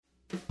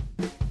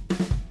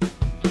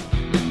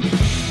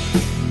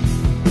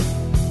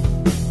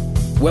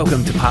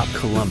Welcome to Pop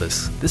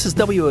Columbus. This is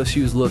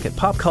WOSU's look at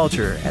pop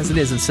culture as it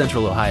is in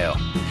Central Ohio.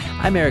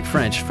 I'm Eric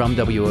French from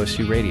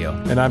WOSU Radio.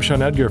 And I'm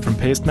Sean Edgar from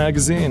Paste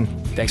Magazine.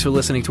 Thanks for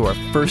listening to our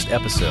first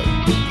episode.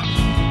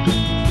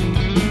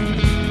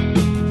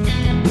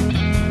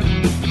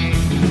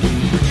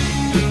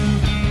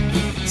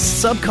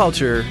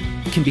 Subculture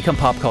can become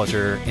pop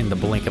culture in the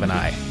blink of an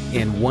eye.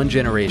 In one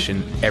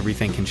generation,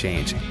 everything can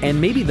change.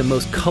 And maybe the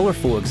most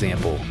colorful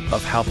example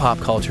of how pop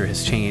culture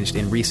has changed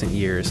in recent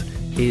years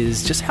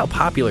is just how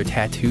popular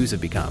tattoos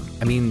have become.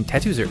 I mean,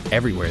 tattoos are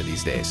everywhere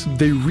these days.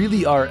 They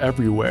really are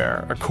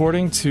everywhere.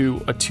 According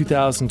to a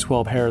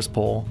 2012 Harris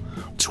poll,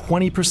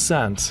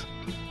 20%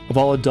 of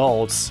all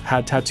adults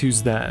had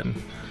tattoos then.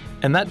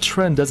 And that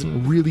trend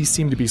doesn't really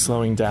seem to be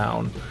slowing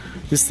down.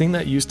 This thing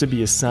that used to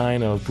be a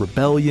sign of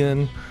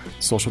rebellion,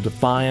 social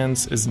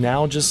defiance, is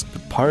now just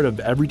part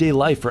of everyday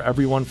life for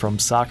everyone from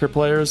soccer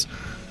players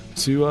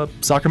to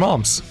soccer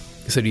moms.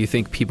 So do you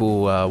think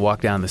people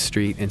walk down the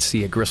street and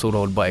see a grizzled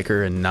old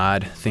biker and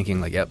nod, thinking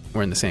like, yep,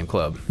 we're in the same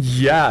club?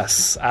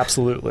 Yes,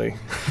 absolutely.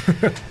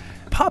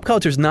 Pop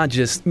culture is not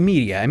just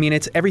media. I mean,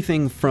 it's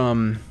everything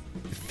from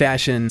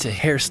fashion to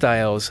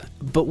hairstyles.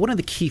 But one of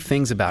the key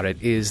things about it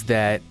is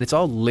that it's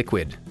all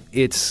liquid.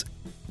 It's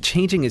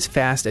changing as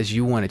fast as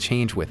you want to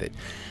change with it.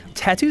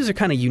 Tattoos are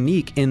kind of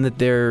unique in that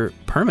they're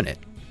permanent.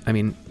 I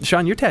mean,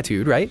 Sean, you're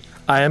tattooed, right?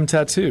 I am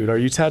tattooed. Are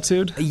you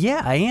tattooed?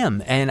 Yeah, I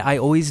am. And I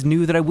always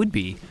knew that I would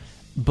be.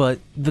 But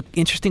the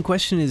interesting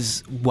question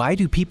is, why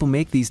do people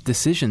make these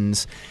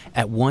decisions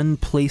at one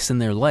place in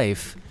their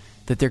life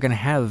that they're going to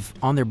have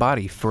on their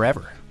body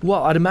forever?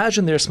 Well, I'd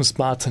imagine there's some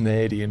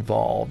spontaneity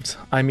involved.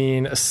 I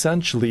mean,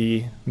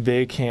 essentially,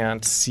 they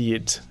can't see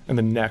it in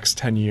the next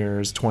 10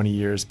 years, 20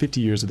 years, 50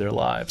 years of their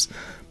lives.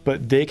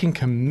 But they can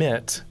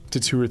commit to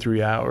 2 or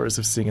 3 hours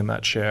of sitting in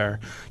that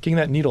chair, getting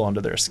that needle under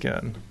their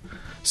skin.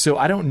 So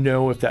I don't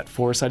know if that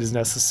foresight is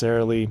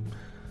necessarily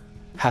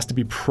has to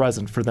be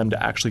present for them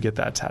to actually get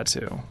that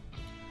tattoo.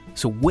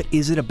 So what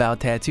is it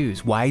about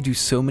tattoos? Why do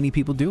so many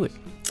people do it?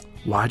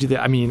 Why do they?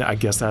 I mean, I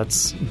guess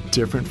that's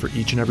different for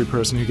each and every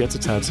person who gets a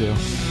tattoo.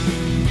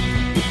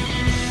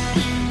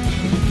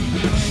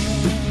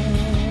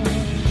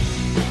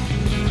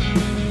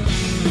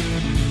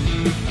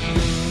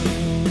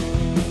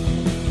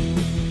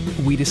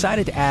 We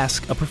decided to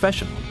ask a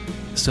professional.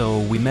 So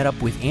we met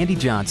up with Andy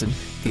Johnson,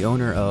 the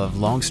owner of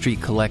Long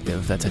Street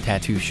Collective. That's a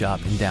tattoo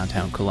shop in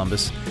downtown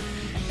Columbus.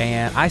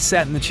 And I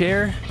sat in the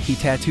chair, he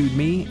tattooed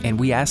me, and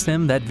we asked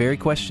him that very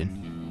question.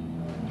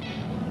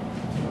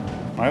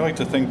 I like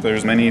to think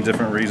there's many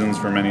different reasons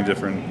for many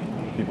different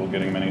people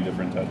getting many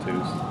different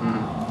tattoos.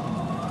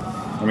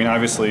 I mean,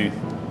 obviously,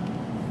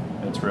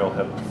 it's real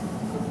hip,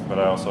 but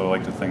I also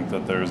like to think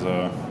that there's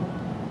a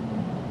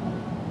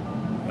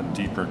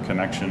deeper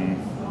connection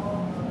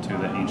to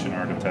the ancient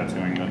art of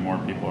tattooing that more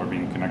people are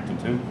being connected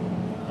to.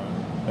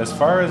 As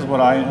far as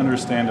what I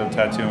understand of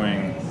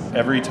tattooing,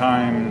 every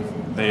time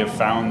they have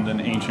found an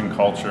ancient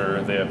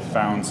culture, they have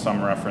found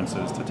some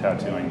references to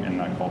tattooing in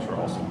that culture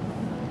also.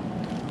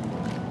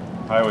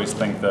 I always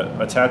think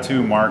that a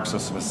tattoo marks a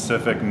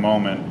specific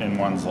moment in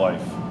one's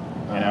life,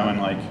 you know,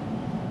 and like,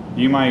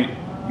 you might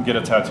get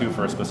a tattoo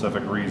for a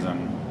specific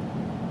reason,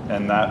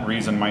 and that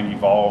reason might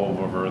evolve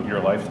over your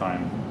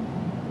lifetime,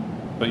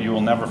 but you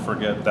will never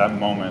forget that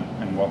moment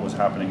and what was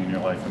happening in your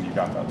life when you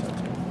got that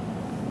tattoo.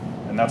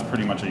 And that's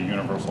pretty much a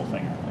universal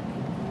thing, I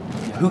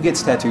think. Who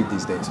gets tattooed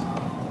these days?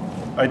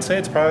 I'd say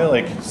it's probably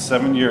like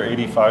 70 or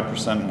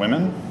 85%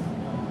 women,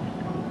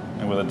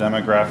 and with a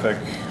demographic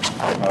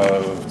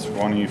of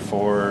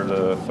 24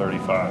 to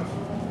 35.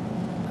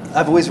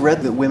 I've always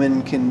read that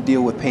women can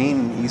deal with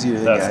pain easier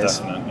than guys. That's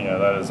definite. Yeah,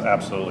 that is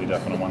absolutely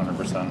definite,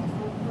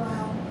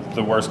 100%.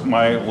 The worst,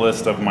 my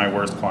list of my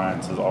worst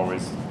clients has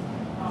always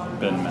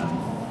been men.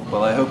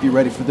 Well, I hope you're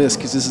ready for this,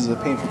 because this is a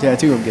painful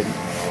tattoo I'm getting.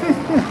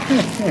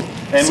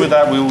 And with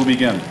that, we will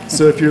begin.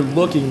 So if you're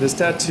looking, this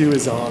tattoo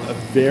is on a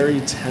very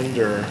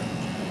tender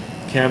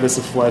canvas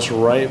of flesh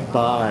right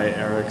by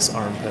Eric's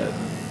armpit.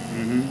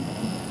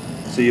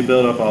 So you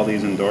build up all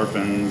these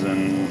endorphins,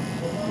 and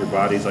your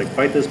body's like,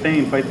 fight this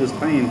pain, fight this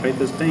pain, fight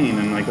this pain.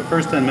 And like the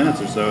first 10 minutes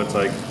or so, it's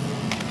like,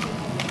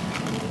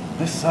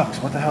 this sucks,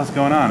 what the hell's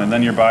going on? And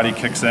then your body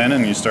kicks in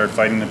and you start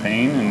fighting the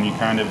pain and you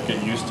kind of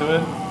get used to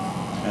it.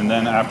 And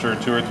then after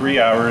 2 or 3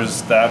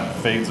 hours, that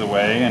fades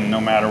away, and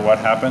no matter what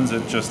happens,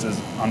 it just is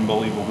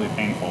unbelievably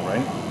painful,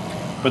 right?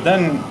 But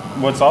then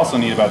what's also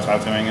neat about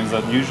tattooing is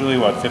that usually,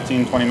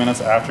 15, 20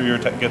 minutes after you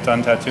get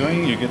done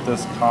tattooing, you get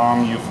this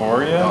calm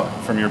euphoria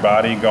from your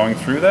body going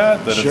through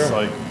that Sure. It's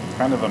like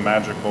kind of a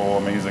magical,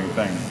 amazing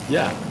thing.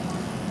 Yeah.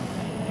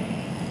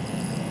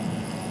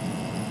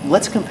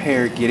 Let's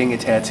compare getting a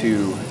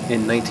tattoo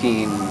in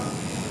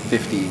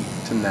 1950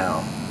 to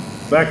now.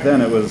 Back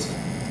then it was,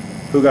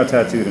 who got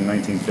tattooed in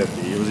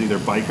 1950? It was either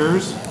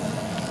bikers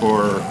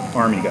or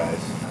army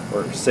guys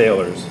or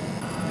sailors.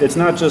 It's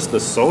not just the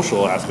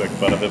social aspect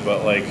of it,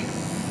 but like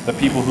the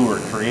people who were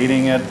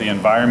creating it, the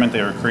environment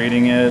they were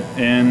creating it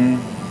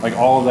in, like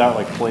all of that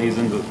like plays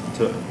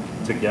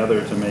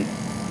together to make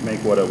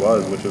what it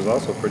was, which is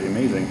also pretty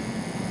amazing.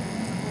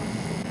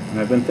 And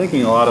I've been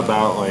thinking a lot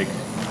about like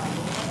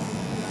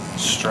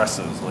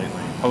stresses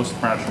lately,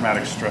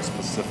 post-traumatic stress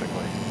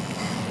specifically.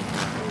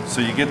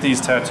 So you get these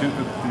old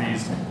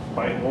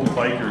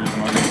bikers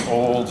and all these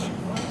old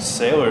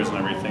sailors and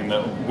everything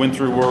that went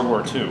through World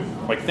War II.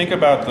 Like, think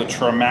about the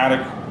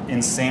traumatic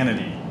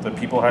insanity that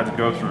people had to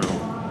go through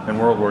in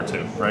World War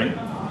II, right?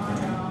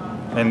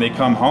 And they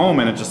come home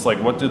and it's just like,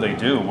 what do they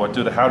do?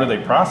 How do they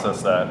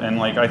process that? And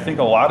like, I think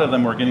a lot of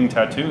them were getting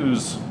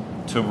tattoos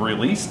to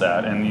release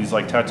that, and these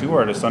like tattoo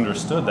artists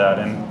understood that,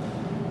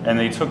 and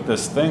they took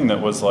this thing that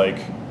was like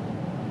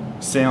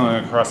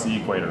sailing across the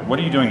equator. What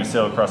are you doing to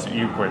sail across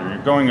the equator?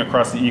 You're going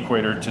across the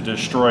equator to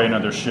destroy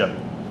another ship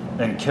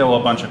and kill a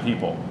bunch of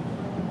people.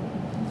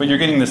 But you're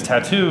getting this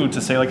tattoo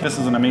to say like, this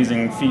is an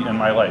amazing feat in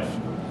my life.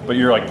 But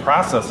you're like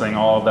processing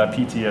all of that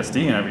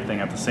PTSD and everything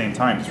at the same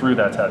time through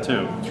that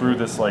tattoo, through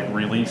this like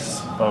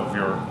release of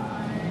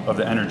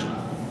the energy.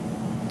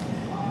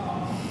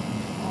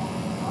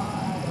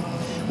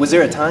 Was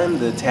there a time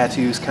the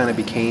tattoos kind of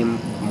became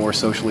more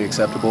socially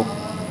acceptable?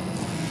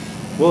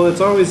 Well,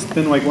 it's always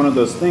been like one of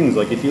those things,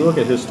 like if you look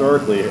at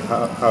historically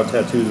how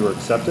tattoos were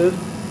accepted,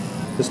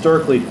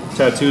 historically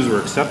tattoos were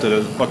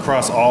accepted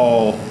across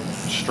all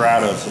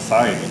strata of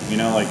society. You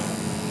know, like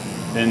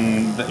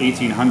in the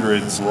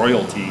 1800s,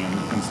 royalty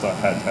and stuff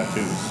had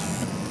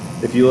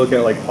tattoos. If you look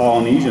at like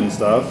Polynesian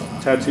stuff,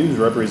 tattoos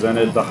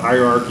represented the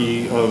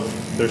hierarchy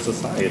of their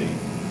society.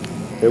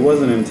 It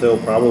wasn't until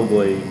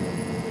probably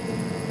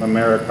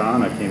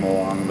Americana came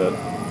along that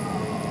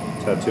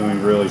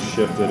tattooing really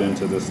shifted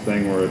into this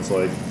thing where it's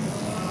like,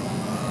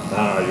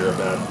 you're a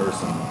bad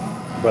person.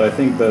 But I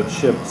think that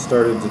shift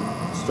started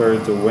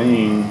to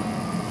wane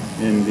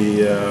in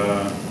the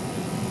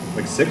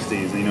like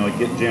 60s. You know, like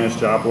get Janis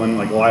Joplin,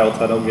 like Lyle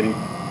Tuttle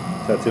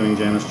tattooing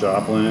Janis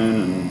Joplin,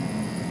 and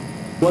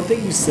One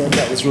thing you said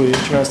that was really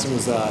interesting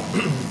was that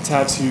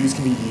tattoos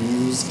can be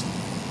used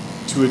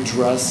to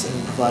address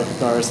and provide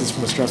catharsis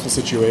from a stressful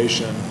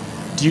situation.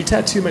 Do you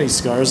tattoo many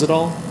scars at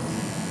all?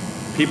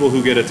 people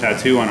who get a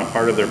tattoo on a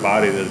part of their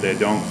body that they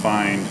don't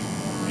find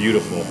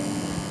beautiful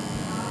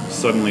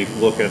suddenly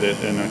look at it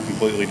in a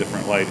completely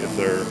different light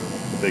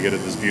if they get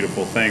this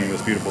beautiful thing,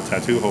 this beautiful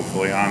tattoo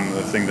hopefully, on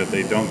the thing that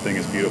they don't think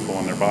is beautiful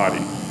in their body,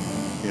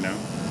 you know?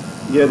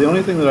 Yeah, the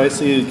only thing that I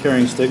see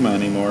carrying stigma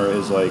anymore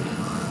is like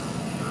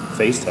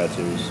face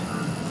tattoos.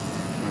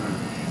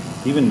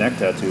 Even neck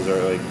tattoos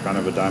are like kind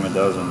of a dime a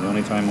dozen. The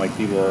only time like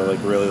people are like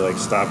really like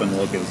stop and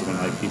look is when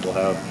like people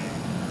have,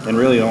 and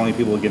really the only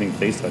people getting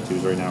face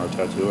tattoos right now are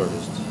tattoo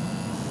artists.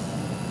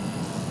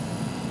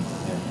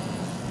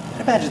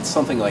 I imagine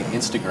something like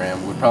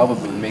Instagram would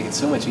probably make it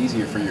so much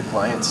easier for your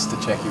clients to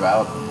check you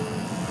out,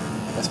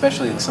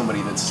 especially like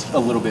somebody that's a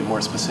little bit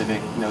more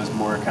specific, knows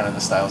more kind of the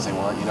styles they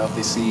want. You know, if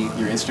they see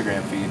your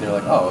Instagram feed, they're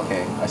like, oh,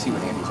 okay, I see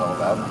what Andy's all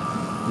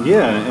about.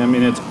 Yeah, I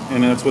mean,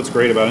 that's what's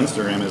great about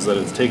Instagram is that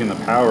it's taken the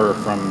power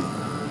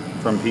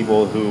from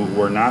people who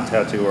were not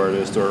tattoo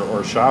artists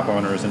or shop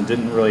owners and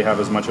didn't really have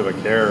as much of a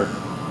care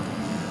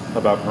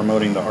about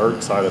promoting the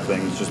art side of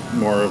things, just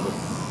more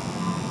of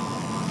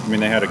I mean,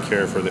 they had a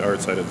care for the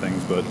art side of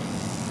things, but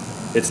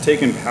it's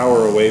taken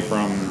power away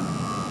from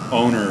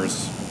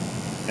owners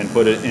and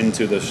put it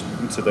into the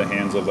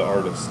hands of the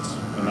artists,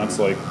 and that's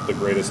like the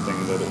greatest thing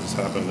that has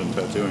happened in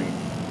tattooing.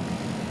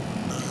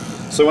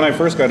 So when I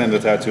first got into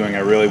tattooing, I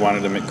really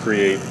wanted to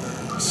create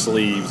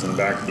sleeves and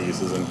back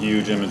pieces and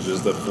huge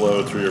images that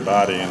flowed through your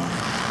body, and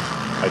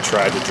I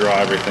tried to draw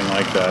everything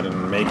like that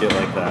and make it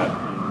like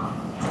that.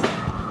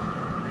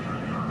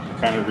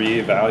 Kind of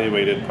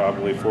reevaluated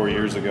probably 4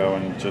 years ago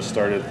and just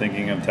started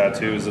thinking of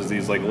tattoos as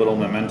these like little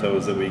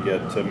mementos that we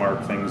get to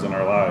mark things in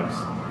our lives.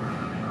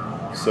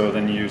 So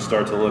then you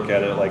start to look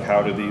at it like,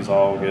 how do these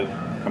all get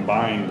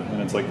combined?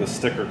 And it's like the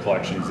sticker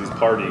collections, these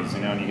parties, you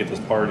know, and you get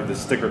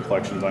this sticker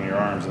collections on your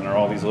arms, and they're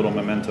all these little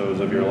mementos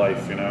of your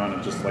life, you know, and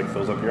it just like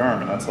fills up your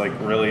arm, and that's like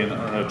really in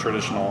a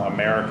traditional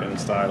American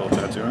style of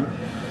tattooing.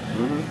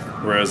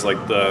 Mm-hmm. Whereas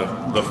like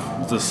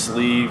the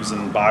sleeves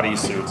and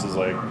bodysuits is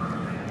like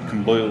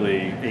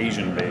completely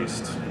Asian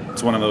based.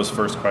 It's one of those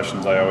first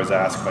questions I always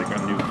ask like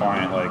a new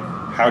client, like,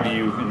 how do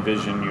you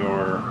envision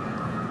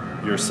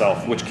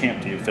yourself? Which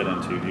camp do you fit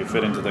into? Do you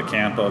fit into the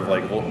camp of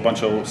like a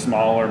bunch of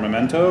smaller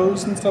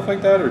mementos and stuff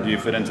like that, or do you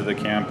fit into the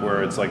camp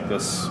where it's like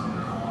this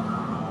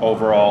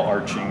overall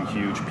arching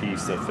huge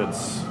piece that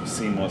fits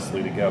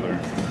seamlessly together?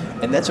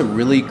 And that's a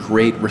really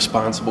great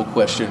responsible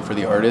question for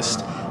the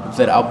artist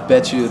that I'll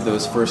bet you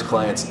those first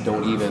clients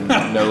don't even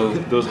know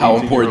how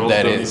important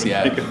that is.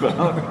 Yeah.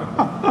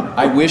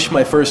 I wish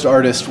my first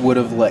artist would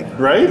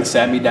have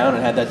sat me down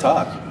and had that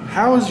talk.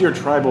 How is your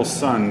tribal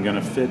sun going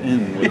to fit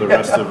in with the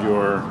rest of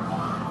your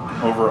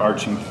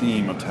overarching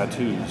theme of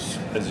tattoos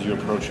as you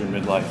approach your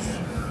midlife?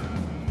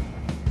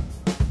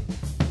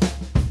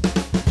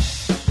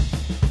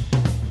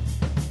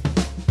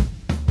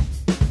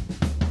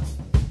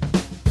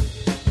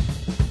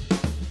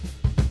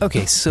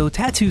 Okay, so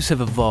tattoos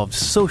have evolved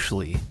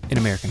socially in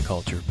American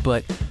culture,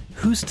 but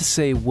who's to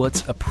say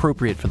what's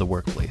appropriate for the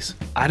workplace?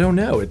 I don't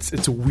know.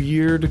 It's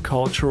weird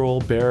cultural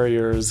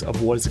barriers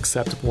of what is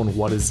acceptable and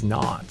what is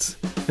not.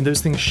 And those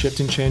things shift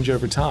and change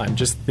over time.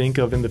 Just think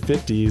of in the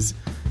 50s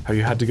how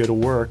you had to go to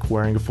work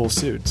wearing a full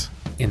suit.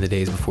 In the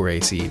days before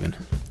AC even.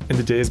 In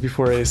the days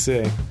before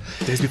AC.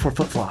 Days before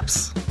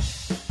flip-flops.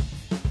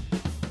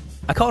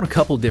 I called a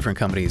couple different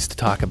companies to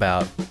talk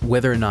about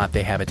whether or not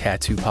they have a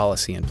tattoo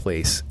policy in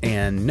place,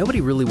 and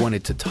nobody really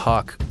wanted to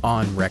talk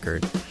on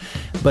record.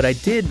 But I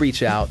did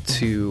reach out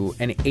to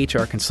an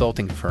HR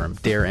consulting firm,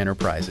 Dare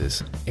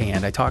Enterprises,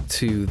 and I talked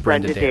to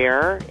Brenda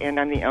Dare. And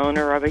I'm the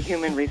owner of a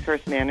human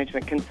resource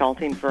management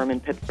consulting firm in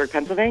Pittsburgh,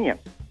 Pennsylvania.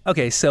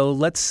 Okay, so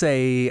let's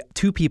say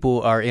two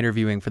people are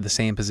interviewing for the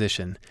same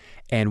position,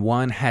 and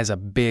one has a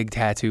big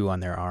tattoo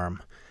on their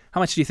arm.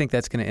 How much do you think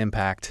that's going to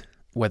impact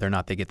whether or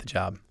not they get the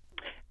job?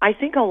 I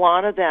think a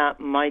lot of that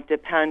might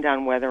depend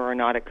on whether or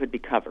not it could be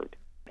covered.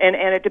 And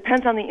it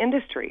depends on the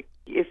industry.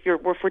 If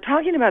we're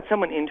talking about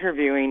someone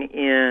interviewing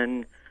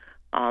in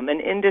an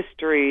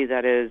industry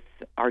that is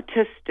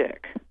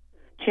artistic,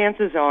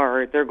 chances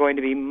are they're going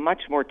to be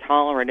much more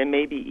tolerant and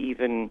maybe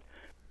even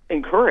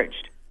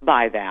encouraged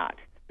by that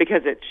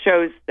because it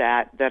shows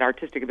that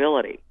artistic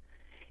ability.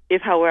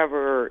 If,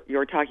 however,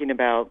 you're talking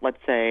about, let's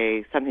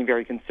say, something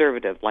very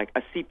conservative like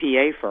a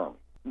CPA firm,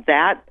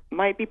 that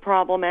might be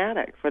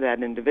problematic for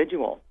that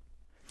individual.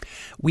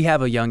 We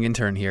have a young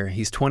intern here.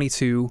 He's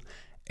 22,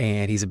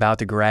 and he's about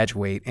to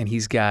graduate, and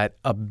he's got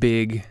a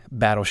big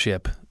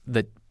battleship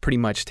that pretty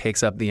much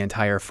takes up the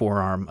entire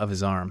forearm of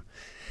his arm.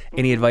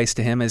 Any advice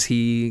to him as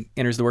he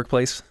enters the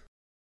workplace?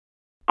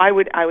 I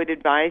would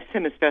advise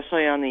him,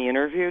 especially on the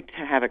interview,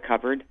 to have it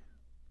covered,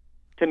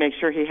 to make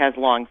sure he has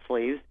long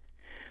sleeves.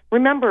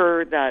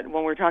 Remember that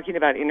when we're talking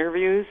about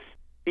interviews,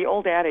 the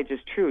old adage is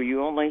true.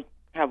 You only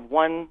have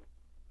one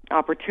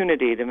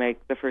opportunity to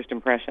make the first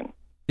impression.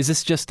 Is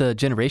this just a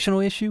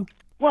generational issue?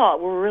 Well,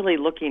 we're really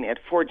looking at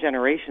 4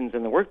 generations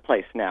in the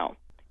workplace now,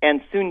 and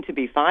soon to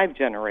be 5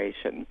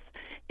 generations.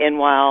 And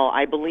while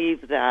I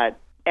believe that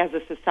as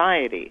a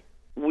society,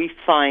 we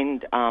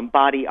find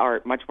body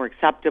art much more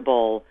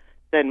acceptable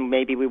than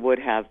maybe we would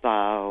have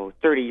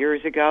 30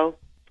 years ago,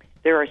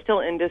 there are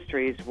still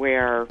industries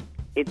where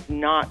it's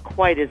not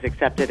quite as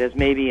accepted as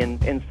maybe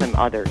in some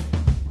others.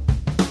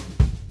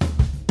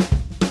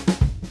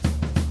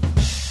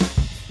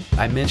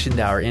 I mentioned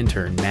our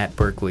intern, Matt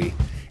Berkeley,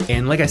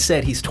 and like I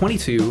said, he's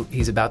 22.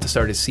 He's about to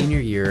start his senior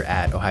year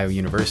at Ohio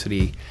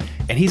University,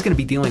 and he's going to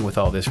be dealing with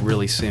all this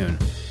really soon.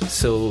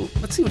 So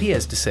let's see what he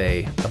has to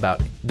say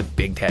about the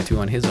big tattoo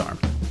on his arm.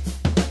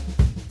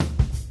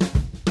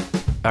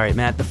 All right,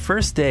 Matt, the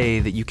first day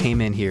that you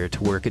came in here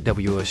to work at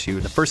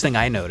WSU, the first thing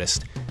I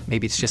noticed,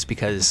 maybe it's just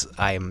because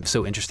I am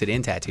so interested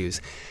in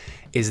tattoos,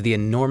 is the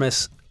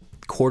enormous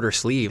quarter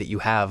sleeve that you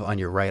have on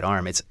your right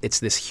arm. It's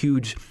this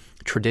huge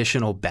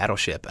traditional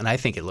battleship, and I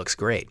think it looks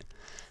great.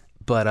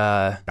 But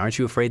aren't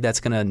you afraid that's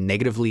going to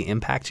negatively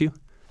impact you?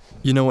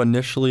 You know,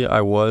 initially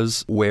I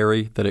was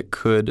wary that it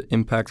could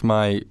impact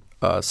my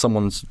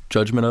someone's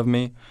judgment of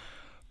me.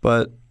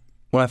 But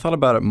when I thought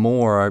about it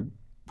more, I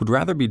would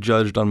rather be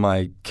judged on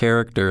my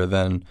character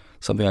than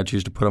something I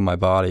choose to put on my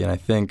body. And I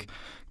think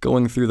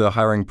going through the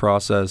hiring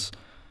process,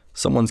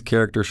 someone's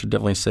character should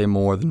definitely say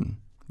more than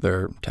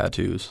their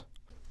tattoos.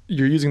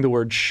 You're using the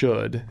word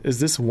should. Is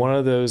this one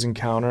of those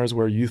encounters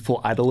where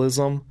youthful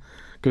idealism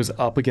goes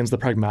up against the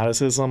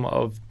pragmaticism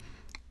of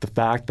the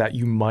fact that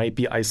you might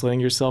be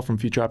isolating yourself from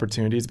future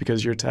opportunities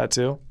because of your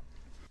tattoo?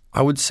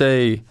 I would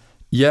say,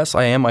 yes,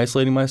 I am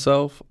isolating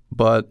myself,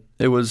 but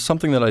it was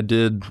something that I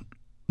did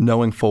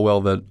knowing full well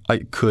that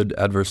it could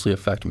adversely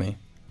affect me.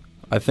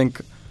 I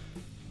think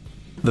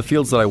the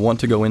fields that I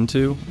want to go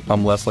into,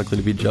 I'm less likely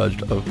to be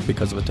judged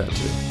because of a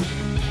tattoo.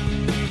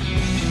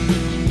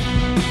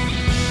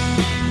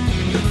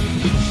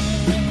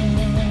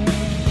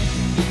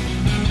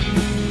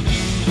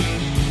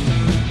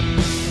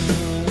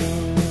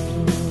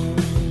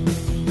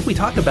 We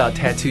talk about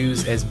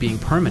tattoos as being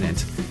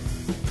permanent,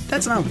 but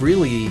that's not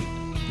really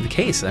the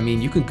case. I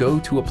mean, you can go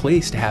to a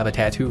place to have a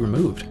tattoo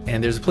removed,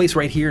 and there's a place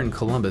right here in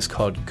Columbus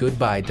called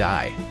Goodbye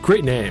Dye.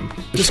 Great name.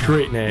 Just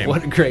great name.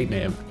 What a great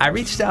name. I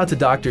reached out to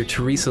Dr.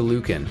 Teresa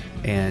Lucan,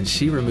 and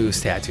she removes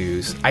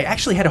tattoos. I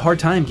actually had a hard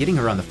time getting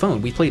her on the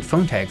phone. We played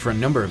phone tag for a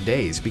number of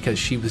days because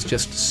she was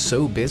just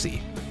so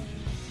busy.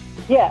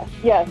 Yes.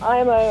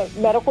 I'm a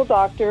medical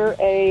doctor,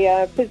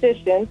 a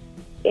physician,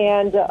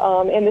 and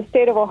in the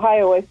state of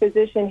Ohio, a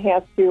physician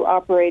has to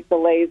operate the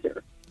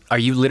laser. Are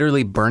you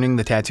literally burning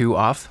the tattoo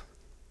off?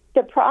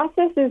 The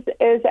process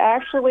is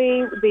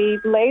actually, the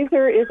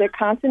laser is a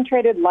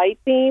concentrated light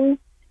beam,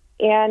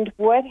 and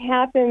what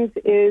happens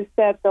is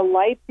that the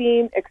light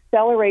beam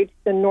accelerates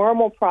the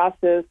normal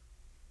process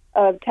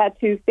of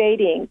tattoo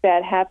fading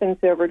that happens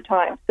over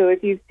time. So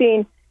if you've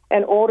seen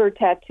an older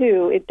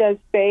tattoo, it does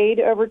fade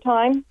over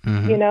time,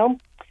 you know?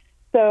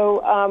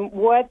 So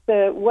what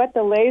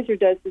the laser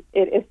does is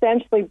it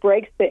essentially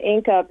breaks the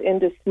ink up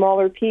into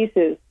smaller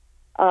pieces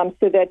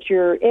so that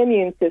your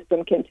immune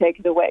system can take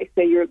it away.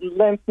 So your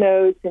lymph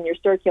nodes and your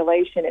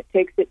circulation, it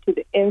takes it to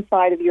the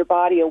inside of your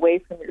body away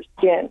from your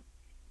skin.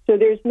 So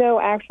there's no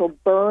actual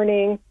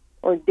burning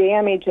or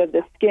damage of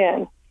the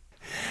skin.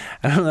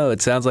 I don't know. It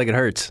sounds like it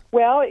hurts.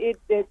 Well,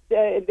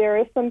 there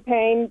is some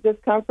pain,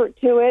 discomfort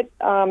to it.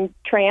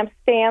 Tramp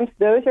stamps,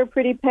 those are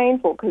pretty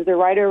painful because they're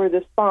right over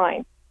the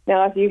spine.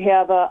 Now, if you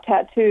have a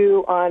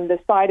tattoo on the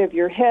side of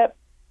your hip,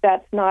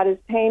 that's not as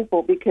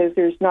painful because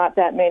there's not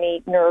that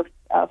many nerve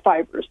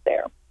fibers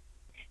there.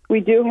 We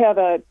do have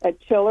a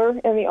chiller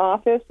in the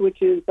office,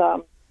 which is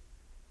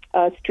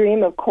a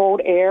stream of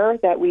cold air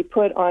that we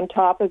put on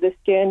top of the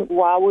skin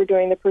while we're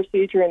doing the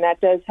procedure, and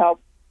that does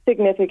help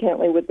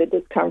significantly with the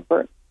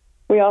discomfort.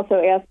 We also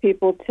ask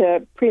people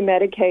to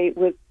pre-medicate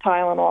with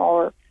Tylenol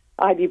or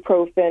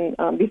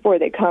ibuprofen before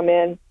they come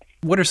in.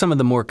 What are some of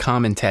the more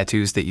common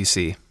tattoos that you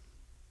see?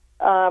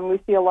 We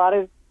see a lot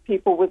of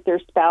people with their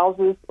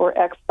spouses or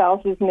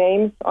ex-spouses'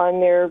 names on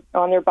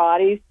their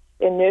bodies,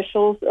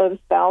 initials of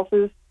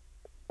spouses,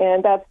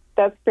 and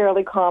that's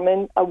fairly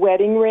common.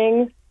 Wedding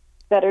rings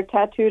that are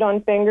tattooed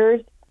on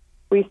fingers.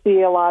 We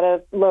see a lot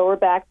of lower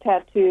back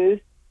tattoos.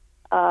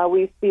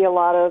 We see a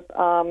lot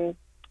of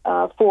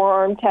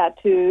forearm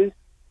tattoos.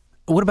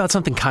 What about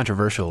something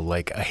controversial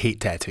like a hate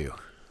tattoo?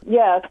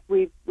 Yes,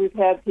 we've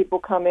had people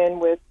come in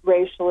with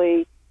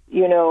racially,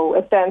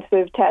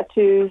 offensive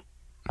tattoos.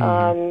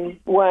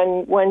 Mm-hmm.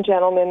 One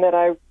gentleman that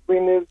I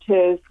removed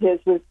his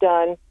was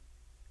done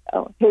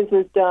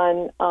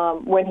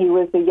when he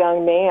was a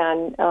young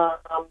man,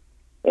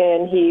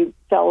 and he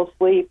fell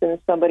asleep, and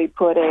somebody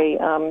put a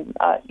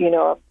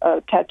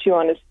tattoo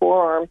on his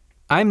forearm.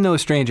 I'm no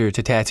stranger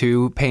to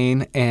tattoo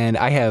pain, and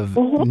I have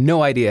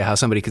no idea how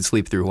somebody could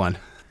sleep through one.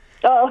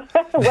 Oh,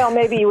 well,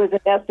 maybe he was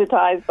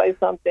anesthetized by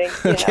something.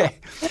 Okay.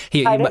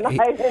 He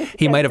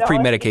might have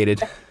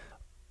premedicated.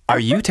 Are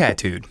you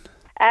tattooed?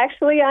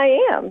 Actually, I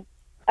am.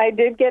 I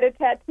did get a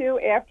tattoo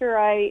after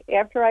I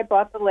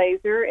bought the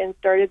laser and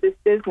started this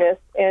business,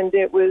 and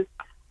it was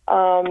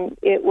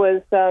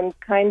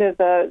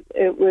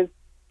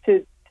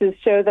to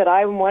show that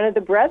I'm one of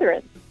the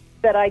brethren,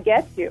 that I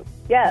get you.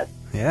 Yes.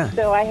 Yeah.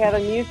 So I have a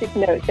music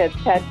note that's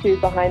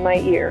tattooed behind my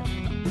ear.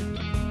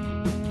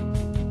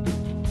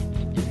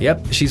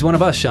 Yep, she's one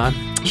of us, Sean.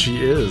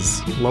 She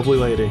is. Lovely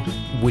lady.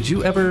 Would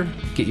you ever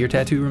get your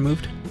tattoo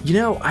removed?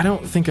 I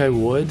don't think I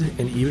would,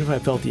 and even if I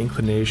felt the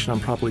inclination, I'm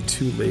probably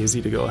too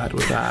lazy to go ahead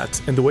with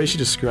that. And the way she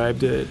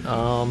described it,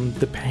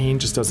 the pain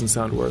just doesn't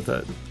sound worth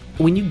it.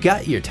 When you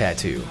got your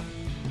tattoo,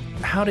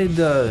 how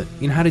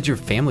did your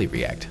family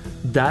react?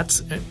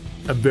 That's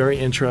a very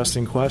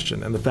interesting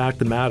question, and the fact of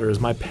the matter is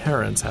my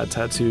parents had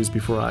tattoos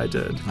before I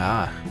did.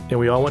 And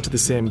we all went to the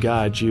same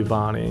guy,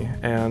 Giovanni,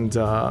 and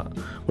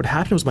what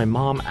happened was my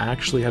mom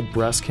actually had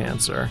breast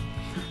cancer.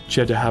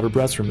 She had to have her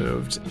breast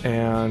removed,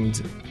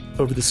 and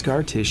over the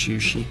scar tissue,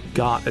 she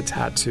got a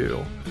tattoo,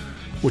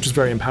 which was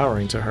very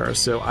empowering to her.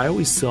 So I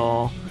always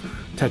saw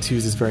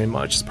tattoos as very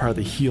much as part of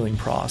the healing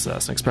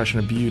process, an expression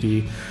of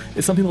beauty.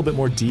 It's something a little bit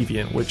more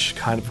deviant, which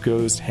kind of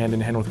goes hand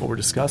in hand with what we're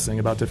discussing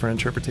about different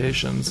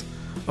interpretations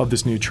of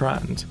this new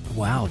trend.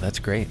 Wow, that's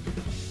great.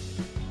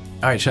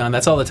 All right, Sean,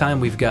 that's all the time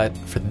we've got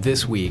for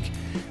this week,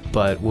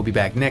 but we'll be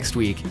back next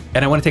week.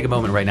 And I want to take a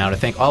moment right now to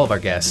thank all of our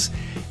guests: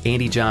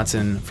 Andy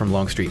Johnson from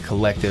Longstreet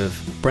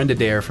Collective, Brenda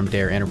Dare from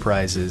Dare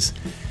Enterprises,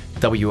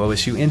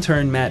 WOSU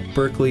intern Matt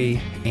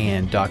Berkeley,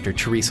 and Dr.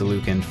 Teresa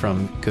Lucan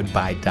from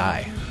Goodbye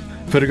Die.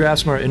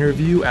 Photographs from our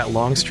interview at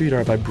Longstreet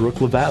are by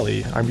Brooke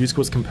LaValle. Our music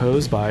was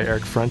composed by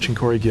Eric French and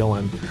Corey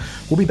Gillen.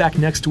 We'll be back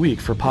next week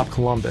for Pop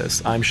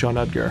Columbus. I'm Sean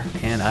Edgar.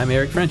 And I'm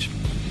Eric French.